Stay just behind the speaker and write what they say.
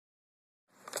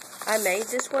I made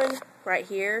this one right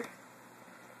here.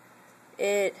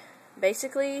 It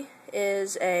basically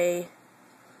is a,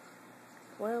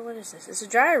 well, what is this? It's a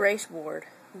dry erase board,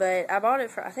 but I bought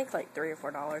it for, I think, like $3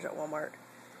 or $4 at Walmart.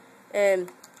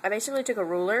 And I basically took a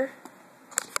ruler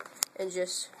and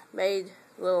just made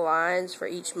little lines for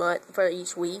each month, for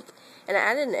each week, and I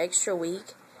added an extra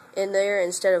week in there.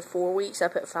 Instead of 4 weeks, I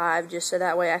put 5, just so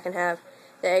that way I can have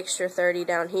the extra 30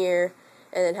 down here,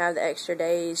 and then have the extra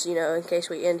days, you know, in case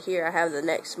we end here, I have the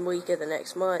next week of the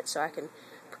next month, so I can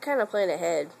kind of plan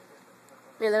ahead.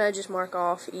 And then I just mark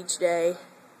off each day,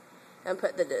 and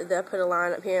put a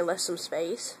line up here and left some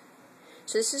space.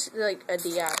 So this is like a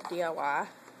DIY,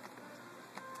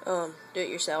 do it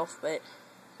yourself, but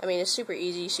I mean, it's super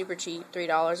easy, super cheap,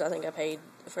 $3 I think I paid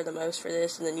for the most for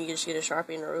this, and then you just get a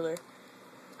Sharpie and a ruler.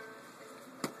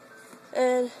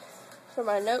 And for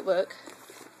my notebook,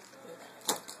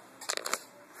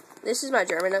 this is my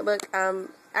German notebook. I'm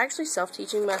actually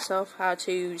self-teaching myself how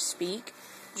to speak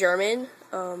German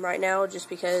right now, just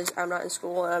because I'm not in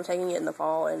school and I'm taking it in the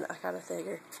fall, and I kind of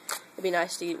figure it'd be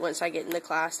nice to, once I get in the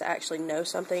class, to actually know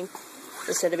something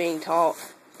instead of being taught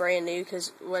brand new,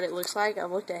 because what it looks like,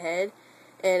 I've looked ahead,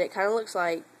 and it kind of looks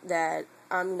like that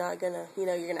I'm not gonna, you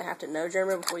know, you're gonna have to know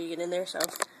German before you get in there, so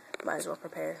might as well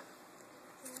prepare.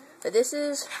 But this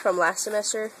is from last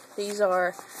semester. These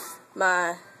are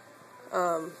my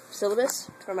syllabus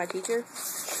for my teacher,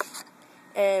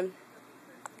 and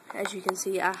as you can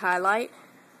see, I highlight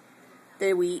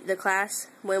the class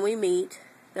when we meet,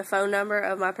 the phone number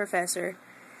of my professor,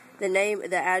 the name,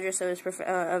 the address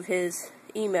of his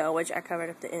email, which I covered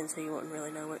up the end so you wouldn't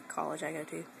really know what college I go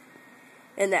to,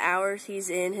 and the hours he's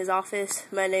in his office,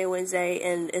 Monday, Wednesday,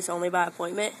 and it's only by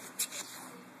appointment.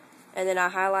 And then I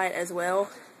highlight as well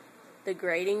the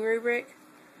grading rubric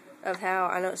of how,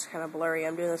 I know it's kind of blurry,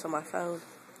 I'm doing this on my phone,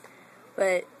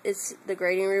 but it's the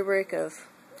grading rubric of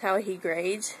how he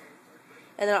grades.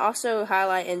 And then I also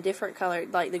highlight in different color,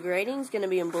 like the grading's going to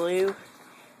be in blue,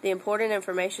 the important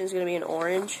information is going to be in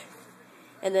orange,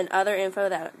 and then other info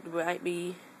that might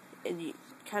be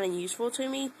kind of useful to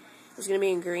me is going to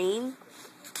be in green.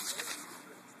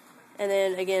 And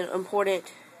then again, important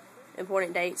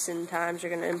dates and times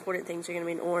important things are going to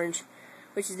be in orange,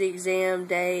 which is the exam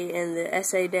day and the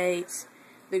essay dates,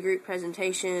 the group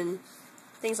presentation,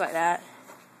 things like that.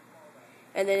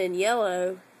 And then in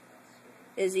yellow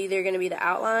is either going to be the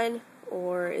outline,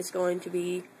 or it's going to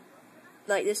be,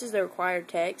 like, this is the required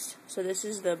text. So this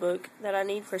is the book that I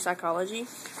need for psychology,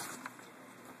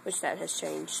 which that has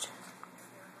changed.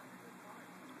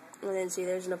 And then see,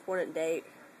 there's an important date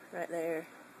right there.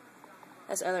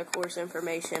 That's other course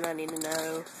information I need to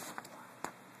know.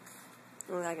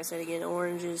 And like I said again,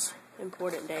 orange is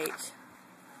important dates.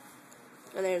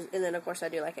 And then of course I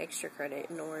do like extra credit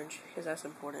in orange, because that's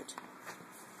important.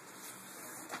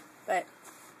 But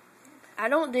I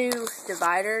don't do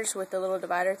dividers with the little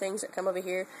divider things that come over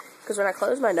here, because when I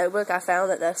close my notebook, I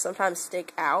found that they sometimes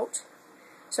stick out.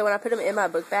 So when I put them in my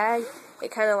book bag,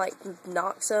 it kind of like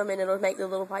knocks them, and it'll make the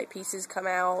little white pieces come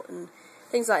out and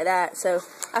things like that. So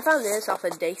I found this off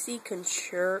of Daisy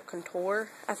Contour,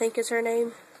 I think is her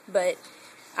name. But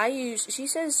she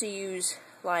says to use,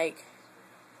 like,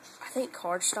 I think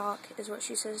cardstock is what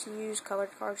she says to use,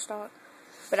 colored cardstock.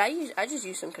 But I just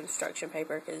use some construction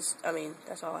paper, because, I mean,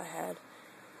 that's all I had.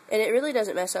 And it really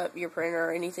doesn't mess up your printer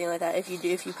or anything like that if you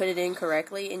put it in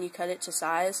correctly and you cut it to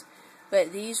size.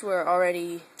 But these were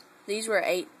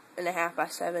 8.5 by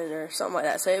 7 or something like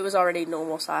that, so it was already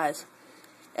normal size.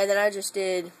 And then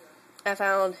I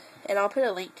found, and I'll put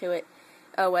a link to it,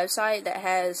 a website that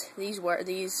has these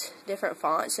different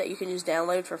fonts that you can just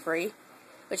download for free,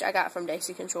 which I got from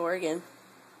Daisy Contour again.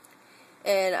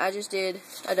 And I just did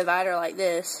a divider like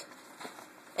this,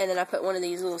 and then I put one of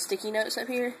these little sticky notes up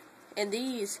here. And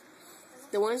these,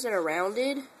 the ones that are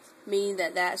rounded, mean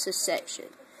that that's a section.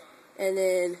 And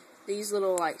then these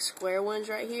little like square ones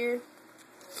right here,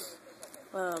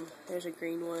 there's a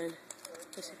green one.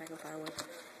 Let's see if I can find one.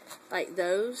 Like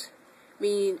those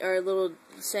are little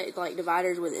like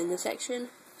dividers within the section.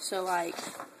 So like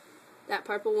that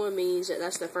purple one means that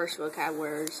that's the first vocab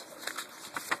words.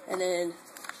 And then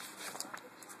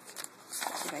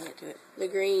let's see if I can get to it. The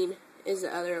green is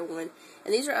the other one.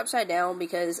 And these are upside down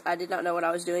because I did not know what I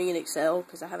was doing in Excel,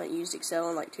 because I haven't used Excel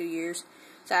in like 2 years.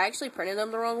 So I actually printed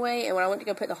them the wrong way, and when I went to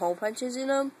go put the hole punches in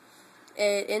them,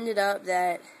 it ended up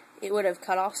that it would have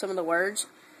cut off some of the words.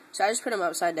 So I just put them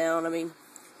upside down. I mean,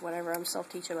 whatever, I'm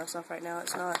self-teaching myself right now.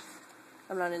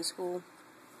 I'm not in school.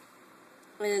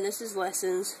 And then this is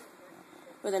lessons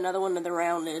with another one of the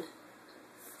rounded.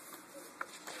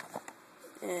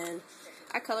 And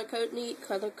I color code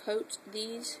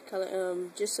these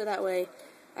just so that way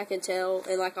I can tell.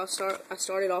 And like I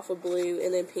started off with blue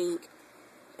and then pink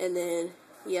and then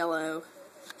yellow.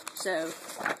 So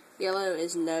yellow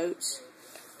is notes,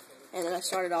 and then I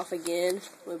started off again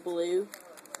with blue,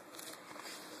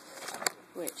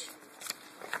 which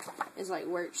is like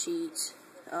worksheets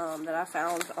that I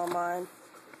found online.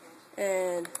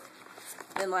 And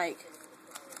then like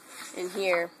in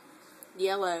here,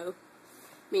 yellow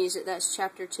means that that's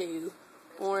chapter 2.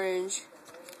 Orange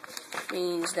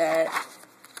means that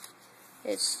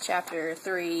it's chapter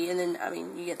 3, and then, I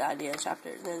mean, you get the idea,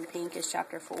 then pink is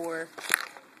chapter 4.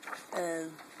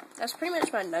 And that's pretty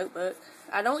much my notebook.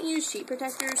 I don't use sheet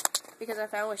protectors because I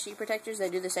found with sheet protectors they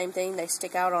do the same thing. They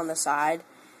stick out on the side,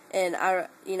 and I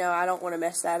don't want to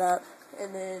mess that up.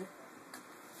 And then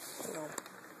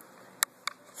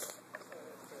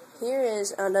here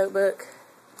is a notebook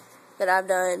that I've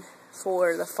done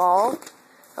for the fall.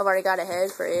 I've already got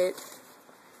ahead for it.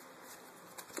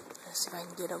 Let's see if I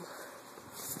can get them.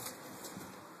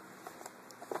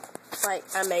 Like,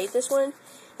 I made this one, and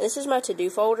this is my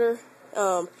to-do folder,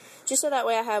 just so that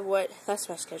way I have that's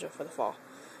my schedule for the fall.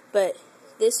 But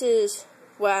this is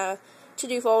my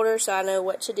to-do folder, so I know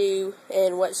what to do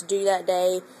and what's due that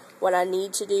day, what I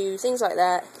need to do, things like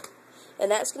that. And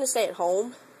that's going to stay at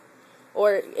home,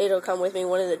 or it'll come with me,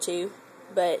 one of the two.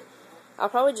 But I'll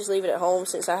probably just leave it at home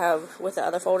since I have, with the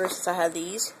other folders, since I have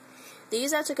these.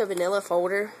 These I took a manila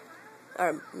folder,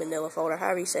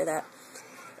 however you say that.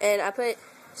 And I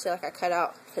cut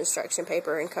out construction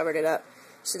paper and covered it up,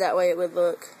 so that way it would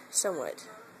look somewhat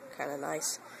kind of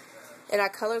nice. And I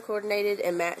color coordinated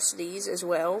and matched these as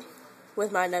well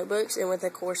with my notebooks and with the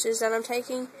courses that I'm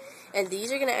taking. And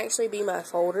these are going to actually be my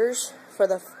folders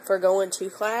for going to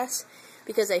class,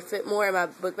 because they fit more in my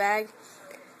book bag.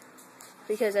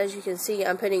 Because as you can see,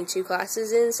 I'm putting 2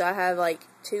 classes in, so I have like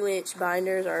 2-inch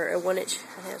binders, or 1-inch,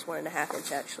 I think it's 1.5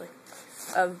 inch actually,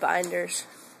 of binders.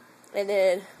 And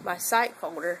then my psych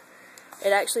folder,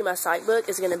 my psych book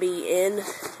is going to be in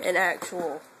an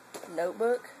actual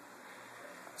notebook.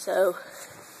 So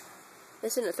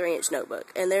this is a 3-inch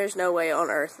notebook, and there's no way on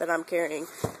earth that I'm carrying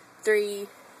 3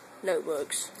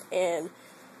 notebooks and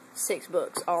 6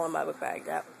 books all in my book bag.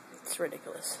 That's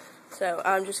ridiculous. So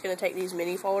I'm just going to take these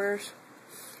mini folders,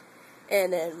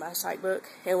 and then my psych book,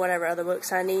 and whatever other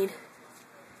books I need.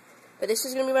 But this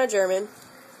is going to be my German.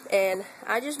 And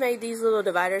I just made these little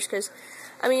dividers because,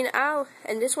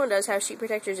 and this one does have sheet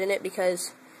protectors in it,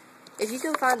 because if you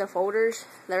can find the folders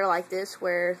that are like this,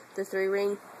 where the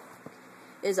 3-ring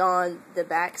is on the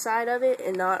back side of it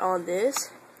and not on this,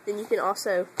 then you can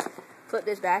also flip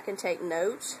this back and take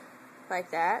notes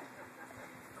like that.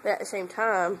 But at the same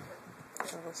time,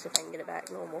 let's see if I can get it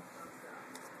back normal.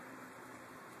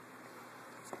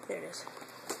 There it is.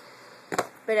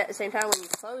 But at the same time, when you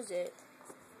close it,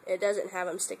 it doesn't have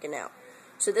them sticking out.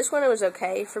 So this one, it was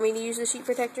okay for me to use the sheet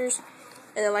protectors.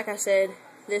 And then, like I said,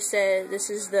 this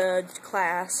is the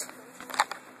class,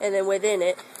 and then within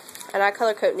it, and I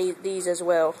color code these as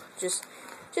well, just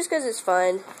because it's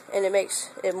fun and it makes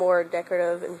it more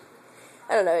decorative, and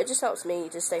I don't know, it just helps me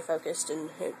to stay focused, and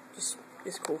it just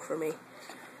is cool for me.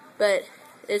 But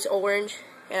it's orange,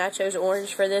 and I chose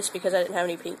orange for this because I didn't have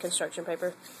any pink construction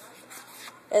paper.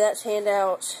 And that's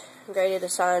handouts, graded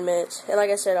assignments, and like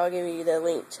I said, I'll give you the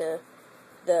link to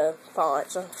the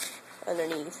fonts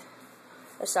underneath.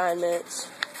 Assignments,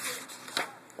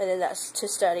 and then that's to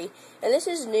study. And this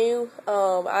is new.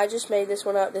 I just made this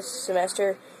one up this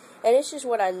semester, and it's just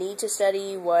what I need to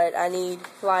study, what I need,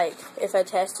 like if a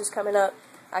test is coming up,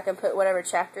 I can put whatever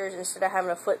chapters, instead of having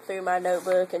to flip through my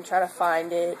notebook and try to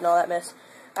find it and all that mess.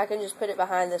 I can just put it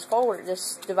behind this folder,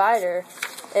 this divider,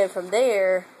 and from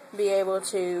there be able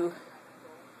to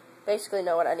basically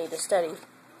know what I need to study.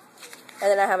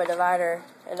 And then I have a divider,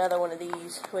 another one of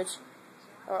these, which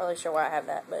I'm not really sure why I have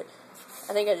that, but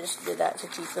I think I just did that to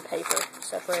keep the paper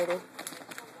separated.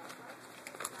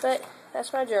 But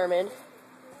that's my German.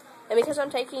 And because I'm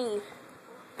taking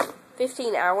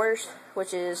 15 hours,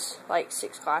 which is like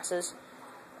 6 classes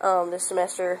this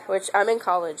semester, which I'm in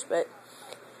college, but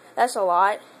that's a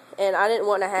lot. And I didn't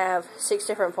want to have 6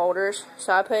 different folders,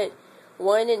 so I put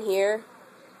 1 in here,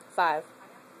 5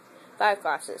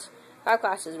 classes. 5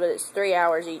 classes, but it's 3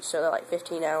 hours each, so they're like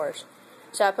 15 hours.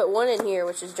 So I put 1 in here,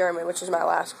 which is German, which is my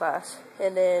last class.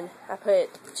 And then I put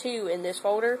 2 in this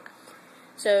folder.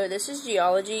 So this is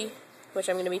geology, which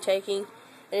I'm going to be taking.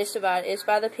 And it's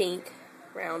by the pink,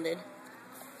 rounded.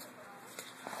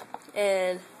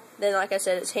 And then, like I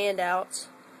said, it's handouts.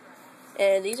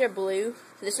 And these are blue.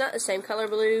 It's not the same color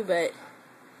blue, but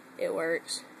it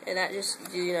works. And that just,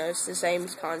 it's the same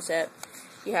concept.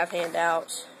 you have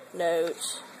handouts,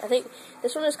 notes. I think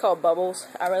this one is called Bubbles.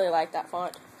 I really like that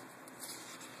font.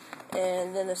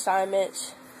 And then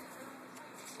assignments.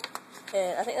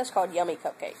 And I think that's called Yummy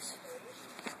Cupcakes.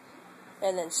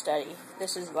 And then study.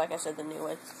 This is, like I said, the new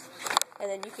one. And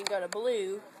then you can go to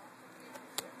blue,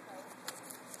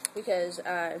 because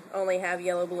I only have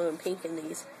yellow, blue, and pink in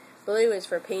these. Blue is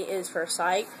for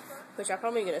psych, which I'm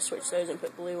probably going to switch those and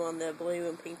put blue on the blue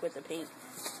and pink with the pink.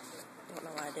 I don't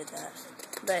know why I did that.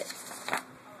 But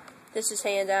this is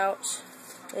handouts.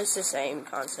 It's the same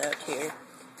concept here.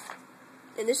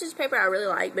 And this is paper I really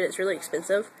like, but it's really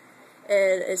expensive.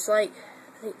 And it's like,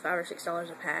 I think $5 or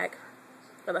 $6 a pack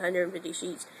of 150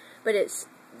 sheets. But it's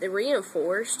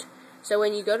reinforced, so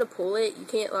when you go to pull it, you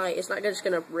can't, like, it's not just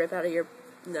going to rip out of your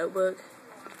notebook.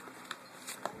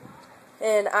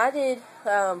 And I did,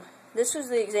 this was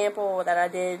the example that I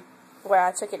did where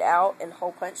I took it out and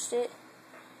hole punched it,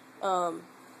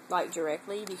 like,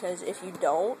 directly, because if you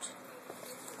don't,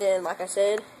 then, like I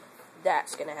said,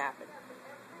 that's going to happen.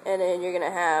 And then you're going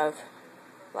to have,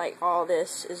 like, all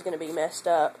this is going to be messed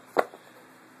up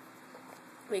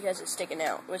because it's sticking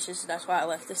out, that's why I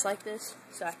left this like this,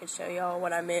 so I could show y'all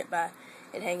what I meant by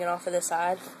it hanging off of the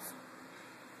side.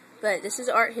 But this is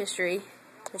art history,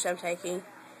 which I'm taking,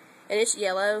 and it's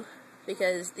yellow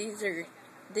because these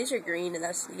are green, and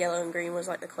that's yellow and green was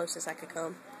like the closest I could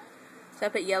come. So I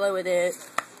put yellow with it,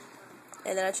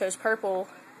 and then I chose purple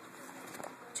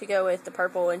to go with the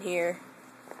purple in here,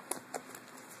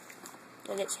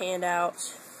 and it's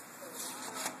handouts,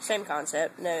 same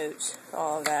concept, notes,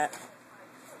 all of that.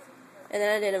 And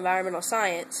then I did environmental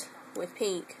science with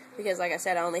pink, because like I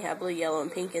said, I only have blue, yellow, and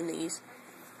pink in these.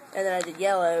 And then I did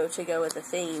yellow to go with the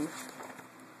theme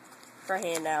for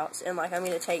handouts. And like, I'm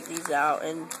going to take these out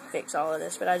and fix all of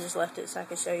this, but I just left it so I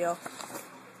could show y'all.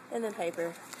 And then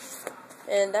paper.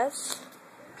 And that's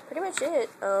pretty much it.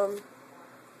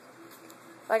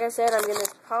 Like I said, I'm going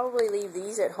to probably leave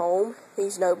these at home,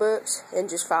 these notebooks, and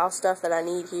just file stuff that I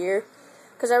need here.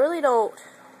 Because I really don't,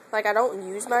 like, I don't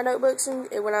use my notebooks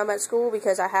when I'm at school,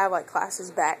 because I have, like,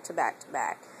 classes back to back to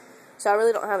back. So I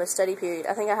really don't have a study period.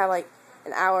 I think I have, like,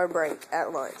 an hour break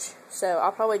at lunch. So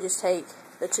I'll probably just take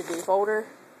the to-do folder,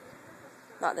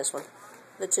 not this one,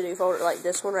 the to-do folder, like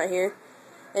this one right here,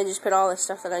 and just put all the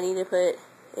stuff that I need to put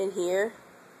in here.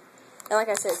 And like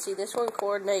I said, see, this one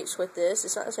coordinates with this.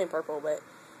 It's not the same purple, but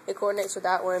it coordinates with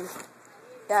that one.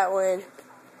 That one,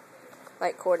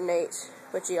 like, coordinates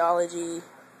with geology,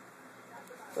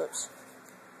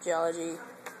 geology,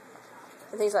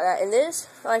 and things like that. And this,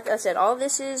 like I said, all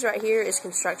this is right here is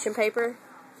construction paper.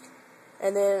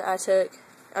 And then I took,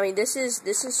 this is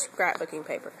scrapbooking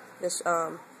paper. This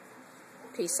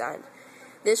peace sign.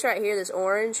 This right here, this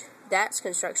orange, that's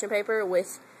construction paper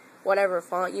with whatever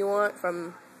font you want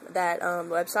from that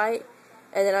website.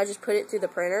 And then I just put it through the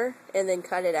printer and then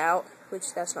cut it out,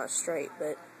 which that's not straight,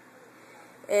 but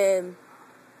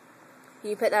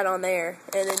you put that on there,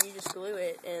 and then you just glue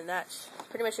it, and that's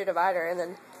pretty much your divider. And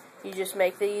then you just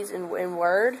make these in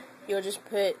Word. You'll just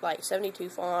put like 72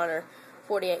 font or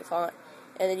 48 font,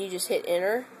 and then you just hit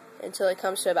enter until it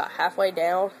comes to about halfway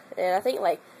down. And I think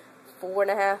like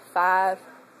 4.5, 5,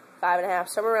 5.5,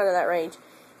 somewhere around in that range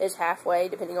is halfway,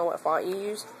 depending on what font you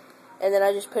use. And then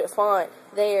I just put font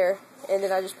there, and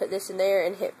then I just put this in there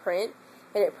and hit print,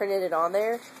 and it printed it on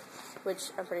there,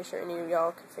 which I'm pretty sure any of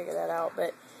y'all could figure that out,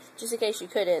 but just in case you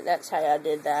couldn't, that's how I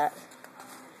did that.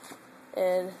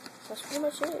 And that's pretty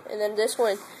much it. And then this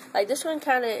one, like, this one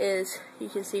kind of is, you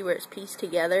can see where it's pieced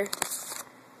together,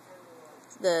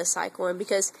 the psych one,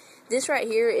 because this right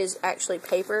here is actually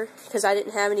paper, because I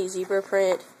didn't have any zebra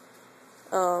print,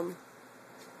 not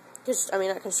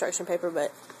construction paper,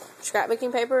 but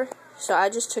scrapbooking paper. So I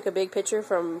just took a big picture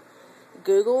from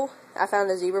Google. I found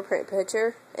a zebra print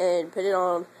picture and put it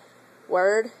on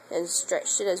Word and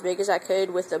stretched it as big as I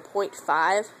could with the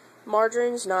 0.5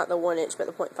 margins, not the 1 inch, but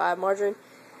the 0.5 margin.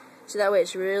 So that way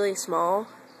it's really small.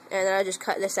 And then I just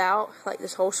cut this out, like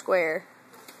this whole square.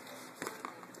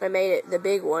 I made it the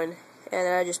big one, and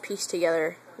then I just pieced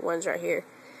together ones right here.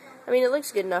 It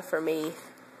looks good enough for me,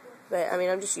 but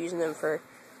I'm just using them for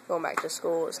going back to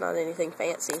school. It's not anything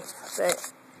fancy,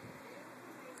 but,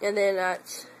 and then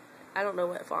I don't know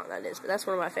what font that is, but that's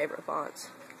one of my favorite fonts.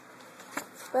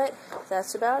 But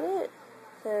that's about it.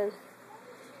 And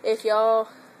if y'all,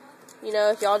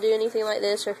 if y'all do anything like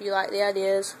this, or if you like the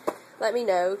ideas, let me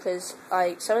know, because,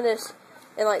 like, some of this,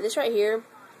 and, like, this right here,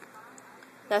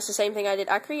 that's the same thing I did.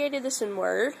 I created this in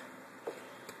Word.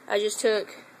 I just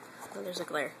took, oh, there's a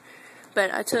glare,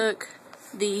 but I took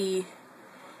the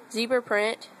zebra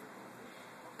print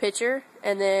picture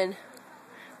and then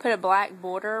put a black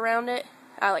border around it.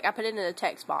 I put it in a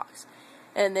text box,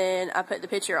 and then I put the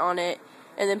picture on it,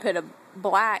 and then put a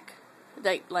black,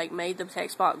 like made the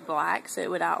text box black so it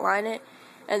would outline it,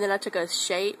 and then I took a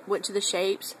shape, went to the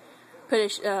shapes, put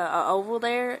a oval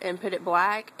there, and put it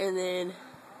black, and then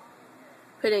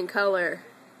put in color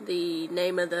the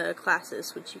name of the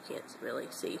classes, which you can't really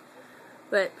see,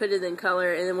 but put it in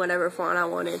color, and then whatever font I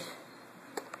wanted.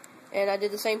 And I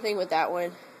did the same thing with that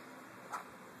one.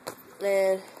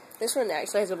 And this one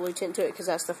actually has a blue tint to it because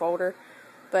that's the folder,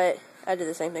 but I did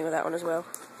the same thing with that one as well.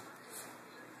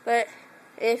 But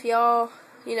if y'all,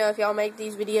 if y'all make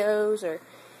these videos or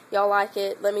y'all like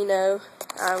it, let me know.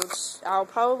 I'll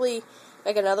probably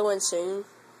make another one soon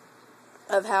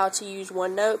of how to use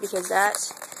OneNote, because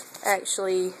that's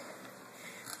actually,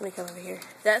 let me come over here.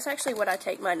 That's actually what I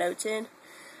take my notes in.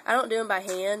 I don't do them by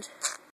hand.